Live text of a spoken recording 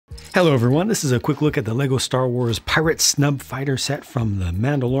Hello everyone, this is a quick look at the LEGO Star Wars Pirate Snub Fighter set from the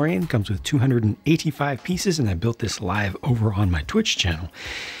Mandalorian. It comes with 285 pieces and I built this live over on my Twitch channel.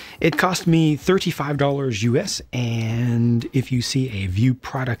 It cost me $35 US, and if you see a view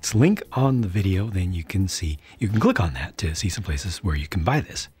products link on the video, then you can click on that to see some places where you can buy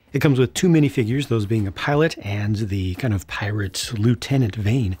this. It comes with two minifigures, those being a pilot and the kind of pirate lieutenant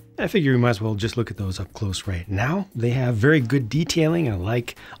Vane. I figure we might as well just look at those up close right now. They have very good detailing. I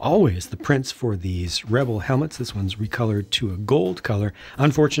like always the prints for these Rebel helmets. This one's recolored to a gold color.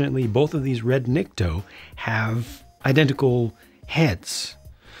 Unfortunately, both of these Red Nikto have identical heads.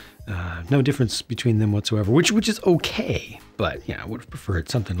 No difference between them whatsoever, which is okay, but yeah, I would have preferred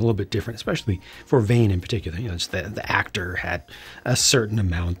something a little bit different, especially for Vane in particular. You know, just the actor had a certain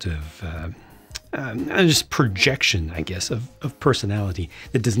amount of just projection, I guess, of personality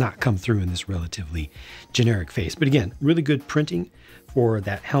that does not come through in this relatively generic face. But again, really good printing for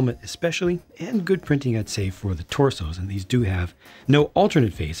that helmet especially, and good printing, I'd say, for the torsos. And these do have no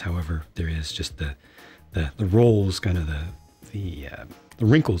alternate face. However, there is just the rolls, kind of the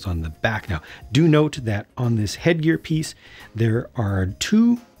wrinkles on the back. Now, do note that on this headgear piece, there are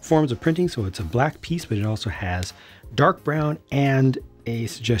two forms of printing. So it's a black piece, but it also has dark brown and a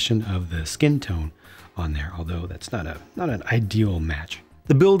suggestion of the skin tone on there, although that's not an ideal match.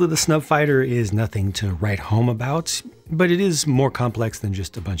 The build of the Snub Fighter is nothing to write home about, but it is more complex than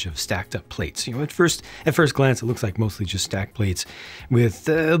just a bunch of stacked up plates. You know, at first glance, it looks like mostly just stacked plates with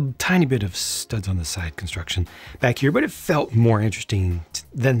a tiny bit of studs on the side construction back here, but it felt more interesting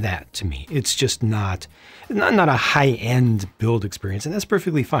than that to me. It's just not a high-end build experience, and that's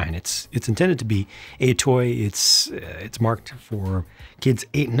perfectly fine. It's intended to be a toy. It's marked for kids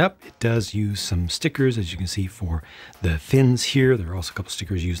 8 and up. It does use some stickers, as you can see, for the fins here. There are also a couple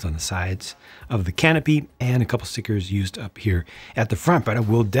stickers used on the sides of the canopy and a couple stickers used up here at the front. But I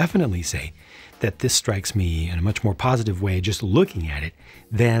will definitely say that this strikes me in a much more positive way just looking at it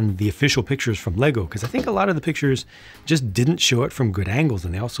than the official pictures from LEGO, because I think a lot of the pictures just didn't show it from good angles,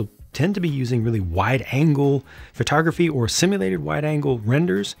 and they also tend to be using really wide angle photography or simulated wide angle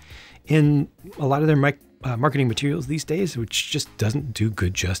renders in a lot of their marketing materials these days, which just doesn't do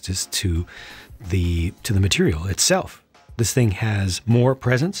good justice to the material itself. This thing has more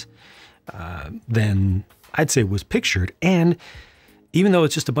presence than I'd say was pictured, and even though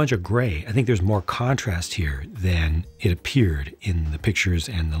it's just a bunch of gray, I think there's more contrast here than it appeared in the pictures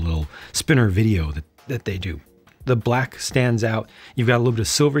and the little spinner video that they do. The black stands out. You've got a little bit of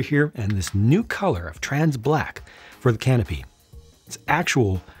silver here and this new color of trans black for the canopy. It's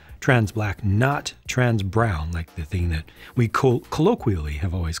actual trans black, not trans brown, like the thing that we colloquially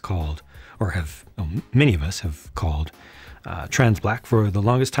have always called, or many of us have called trans black for the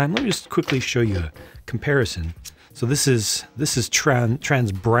longest time. Let me just quickly show you a comparison. So this is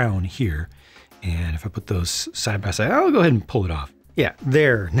trans brown here, and if I put those side by side, I'll go ahead and pull it off. Yeah,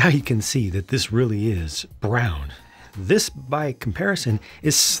 there, now you can see that this really is brown. This, by comparison,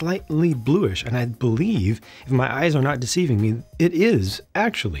 is slightly bluish, and I believe, if my eyes are not deceiving me, it is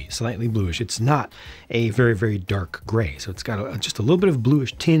actually slightly bluish. It's not a very, very dark gray, so it's got just a little bit of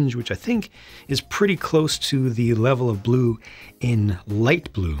bluish tinge, which I think is pretty close to the level of blue in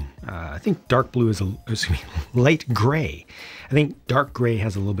light blue. I think dark blue is light gray. I think dark gray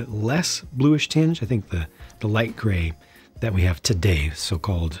has a little bit less bluish tinge. I think the light gray that we have today,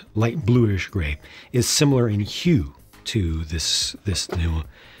 so-called light bluish gray, is similar in hue to this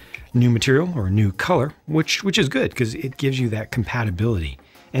new material or new color, which is good because it gives you that compatibility.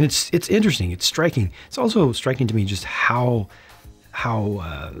 And it's interesting, it's striking. It's also striking to me just how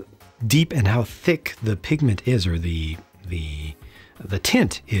deep and how thick the pigment is, or the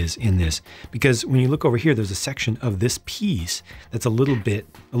tint is in this, because when you look over here, there's a section of this piece that's a little bit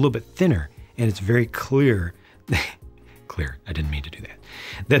thinner, and it's very clear. Clear, I didn't mean to do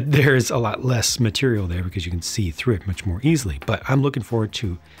that there's a lot less material there because you can see through it much more easily. But I'm looking forward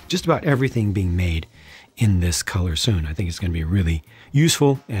to just about everything being made in this color soon. I think it's going to be really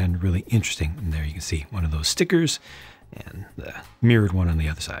useful and really interesting. And there you can see one of those stickers and the mirrored one on the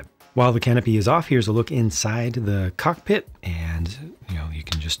other side. While the canopy is off, here's a look inside the cockpit, and you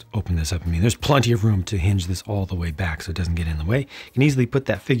can just open this up. I mean, there's plenty of room to hinge this all the way back so it doesn't get in the way. You can easily put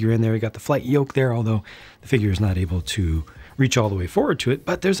that figure in there. You got the flight yoke there, although the figure is not able to reach all the way forward to it,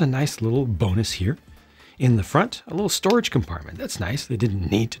 but there's a nice little bonus here in the front, a little storage compartment. That's nice. They didn't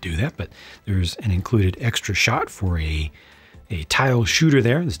need to do that, but there's an included extra shot for a tile shooter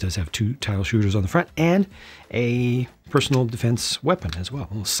there. This does have 2 tile shooters on the front, and a personal defense weapon as well,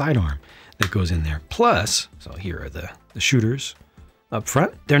 a little sidearm that goes in there. Plus, so here are the shooters up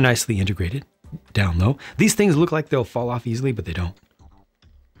front. They're nicely integrated down low. These things look like they'll fall off easily, but they don't.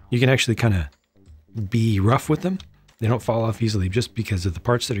 You can actually kind of be rough with them. They don't fall off easily just because of the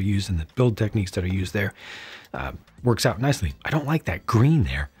parts that are used and the build techniques that are used there. Works out nicely. I don't like that green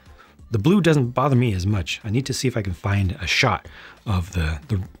there. The blue doesn't bother me as much. I need to see if I can find a shot of the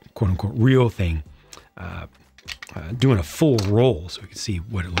quote-unquote real thing doing a full roll so we can see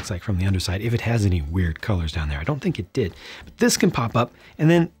what it looks like from the underside, if it has any weird colors down there. I don't think it did. But this can pop up, and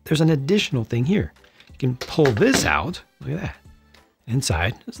then there's an additional thing here. You can pull this out. Look at that.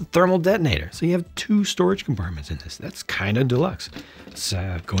 Inside is the thermal detonator. So you have 2 storage compartments in this. That's kind of deluxe. It's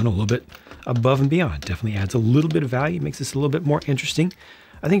going a little bit above and beyond. Definitely adds a little bit of value, makes this a little bit more interesting.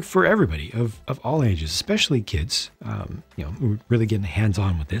 I think for everybody of all ages, especially kids, you know, who are really getting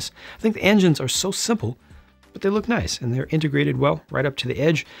hands-on with this. I think the engines are so simple, but they look nice and they're integrated well right up to the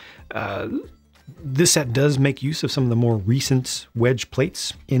edge. This set does make use of some of the more recent wedge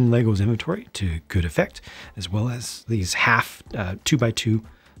plates in LEGO's inventory to good effect, as well as these half 2x2.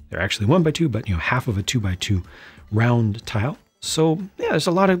 They're actually 1x2, but you know, half of a 2x2 round tile. So yeah, there's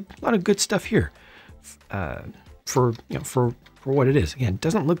a lot of good stuff here for what it is. Again, it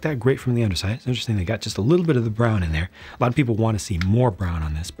doesn't look that great from the underside. It's interesting they got just a little bit of the brown in there. A lot of people want to see more brown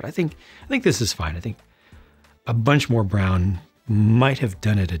on this, but I think this is fine. I think a bunch more brown might have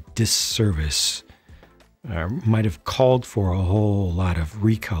done it a disservice, might have called for a whole lot of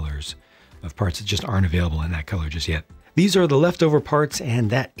recolors of parts that just aren't available in that color just yet. These are the leftover parts, and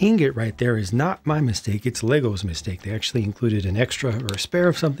that ingot right there is not my mistake, it's LEGO's mistake. They actually included an extra or a spare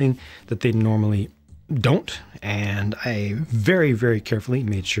of something that they normally don't, and I very, very carefully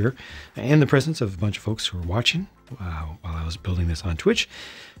made sure, in the presence of a bunch of folks who were watching while I was building this on Twitch,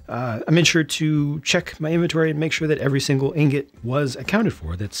 I made sure to check my inventory and make sure that every single ingot was accounted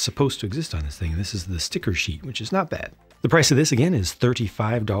for that's supposed to exist on this thing. This is the sticker sheet, which is not bad. The price of this, again, is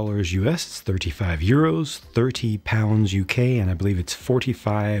 $35 US, it's 35 euros, 30 pounds UK, and I believe it's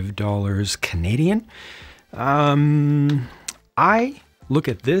 $45 Canadian. I look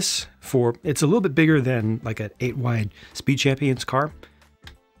at this for, it's a little bit bigger than like an 8-wide Speed Champions car.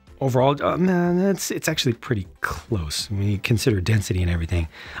 Overall, it's actually pretty close when you consider density and everything.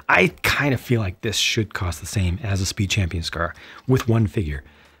 I kind of feel like this should cost the same as a Speed Champions car with one figure.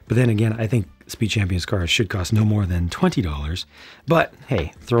 But then again, I think Speed Champions cars should cost no more than $20. But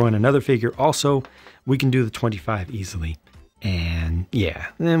hey, throw in another figure also, we can do the 25 easily. And yeah,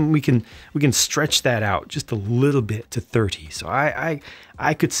 then we can stretch that out just a little bit to 30. So I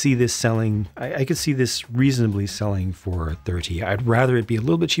could see this selling, I could see this reasonably selling for 30. I'd rather it be a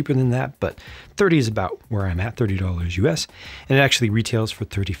little bit cheaper than that, but 30 is about where I'm at, $30 US, and it actually retails for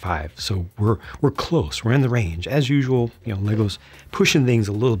 35. So we're close, we're in the range. As usual, you know, LEGO's pushing things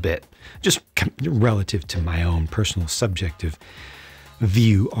a little bit, just relative to my own personal subjective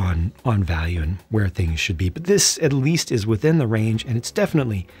view on value and where things should be. But this at least is within the range, and it's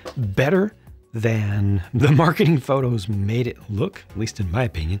definitely better than the marketing photos made it look, at least in my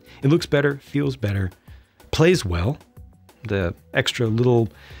opinion. It looks better, feels better, plays well. The extra little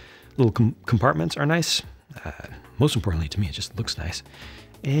compartments are nice. Most importantly to me, it just looks nice.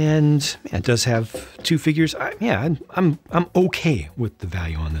 And yeah, it does have 2 figures. I'm okay with the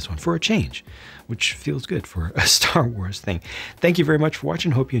value on this one for a change, which feels good for a Star Wars thing. Thank you very much for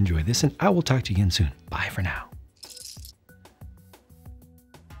watching. Hope you enjoyed this, and I will talk to you again soon. Bye for now.